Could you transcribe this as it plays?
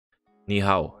Ni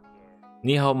hao.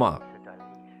 Ni hao ma.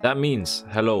 That means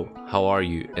hello, how are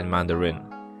you in Mandarin.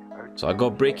 So I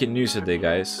got breaking news today,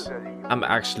 guys. I'm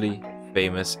actually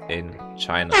famous in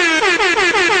China.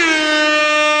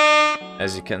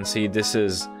 As you can see, this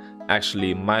is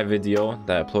actually my video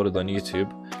that I uploaded on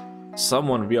YouTube.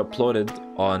 Someone re-uploaded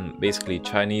on basically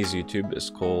Chinese YouTube. It's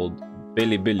called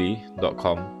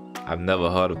bilibili.com. I've never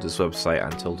heard of this website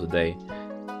until today,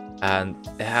 and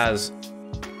it has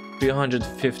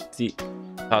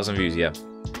 350,000 views. Yeah,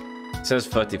 it says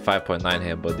 35.9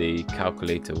 here, but they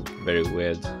calculate it very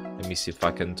weird. Let me see if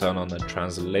I can turn on the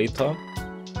translator.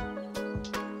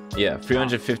 Yeah,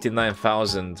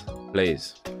 359,000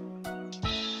 plays.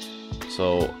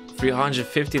 So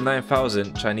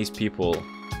 359,000 Chinese people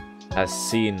has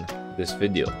seen this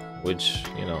video, which,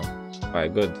 you know, is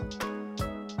quite good.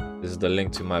 This is the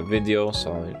link to my video,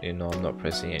 so you know I'm not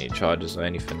pressing any charges or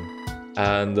anything.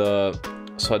 And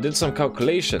so I did some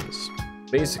calculations.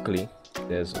 Basically,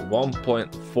 there's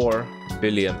 1.4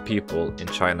 billion people in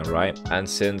China, right? And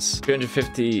since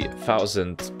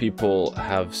 350,000 people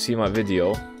have seen my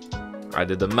video, I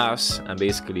did the maths, and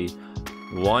basically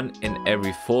 1 in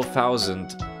every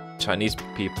 4,000 Chinese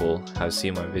people have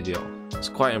seen my video. It's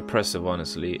quite impressive,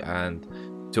 honestly. And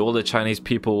to all the Chinese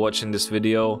people watching this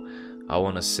video, I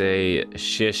want to say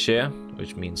xie xie,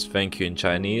 which means thank you in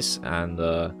Chinese, and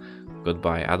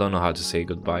goodbye. I don't know how to say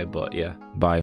goodbye, but yeah, bye.